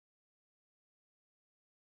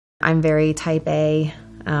I'm very type A,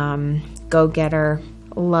 go-getter,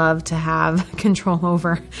 love to have control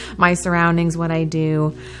over my surroundings, what I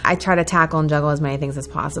do. I try to tackle and juggle as many things as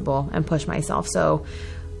possible and push myself. So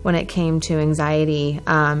when it came to anxiety,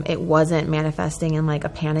 it wasn't manifesting in like a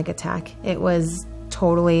panic attack. It was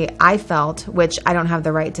totally, I felt, which I don't have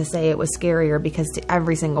the right to say it was scarier, because to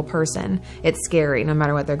every single person, it's scary no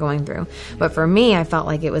matter what they're going through. But for me, I felt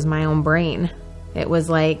like it was my own brain. It was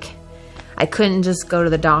like, I couldn't just go to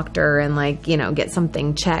the doctor and like, get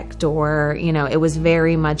something checked, or, it was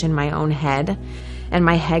very much in my own head, and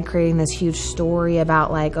my head creating this huge story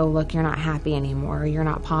about like, oh, look, you're not happy anymore, or you're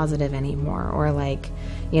not positive anymore, or like,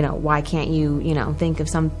 why can't you, think of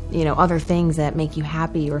some, other things that make you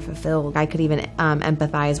happy or fulfilled. I could even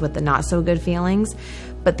empathize with the not so good feelings,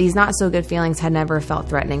 but these not so good feelings had never felt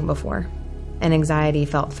threatening before, and anxiety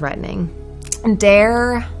felt threatening.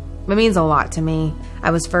 Dare, it means a lot to me.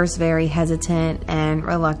 I was first very hesitant and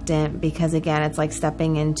reluctant because, again, it's like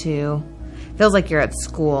stepping into, feels like you're at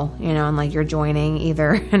school, and like you're joining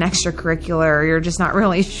either an extracurricular, or you're just not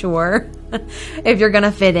really sure if you're going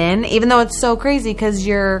to fit in, even though it's so crazy because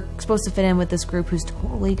you're supposed to fit in with this group who's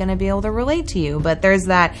totally going to be able to relate to you. But there's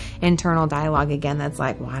that internal dialogue again that's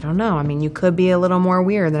like, well, I don't know. I mean, you could be a little more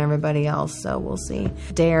weird than everybody else, so we'll see.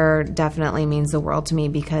 Dare definitely means the world to me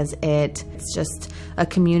because it's just a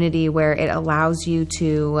community where it allows you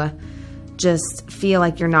to just feel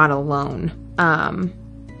like you're not alone.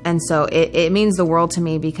 And so it means the world to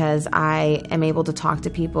me because I am able to talk to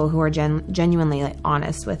people who are genuinely like,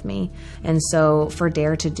 honest with me. And so for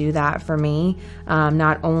Dare to do that for me,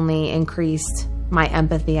 not only increased my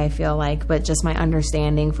empathy, I feel like, but just my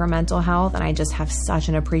understanding for mental health. And I just have such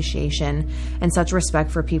an appreciation and such respect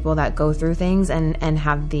for people that go through things and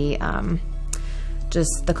have the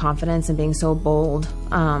just the confidence and being so bold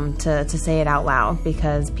to say it out loud,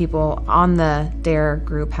 because people on the Dare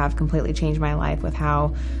group have completely changed my life with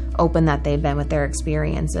how open that they've been with their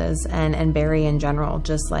experiences, and Barry in general,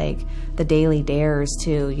 just like the daily dares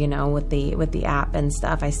too, with the app and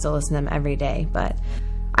stuff. I still listen to them every day, but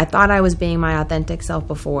I thought I was being my authentic self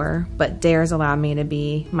before, but Dare's allowed me to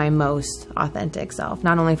be my most authentic self,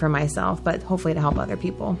 not only for myself, but hopefully to help other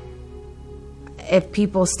people. If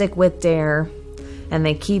people stick with Dare and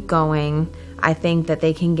they keep going, I think that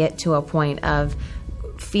they can get to a point of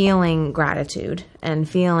feeling gratitude and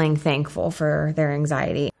feeling thankful for their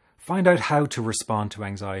anxiety. Find out how to respond to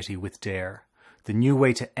anxiety with Dare, the new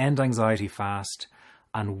way to end anxiety fast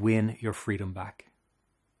and win your freedom back.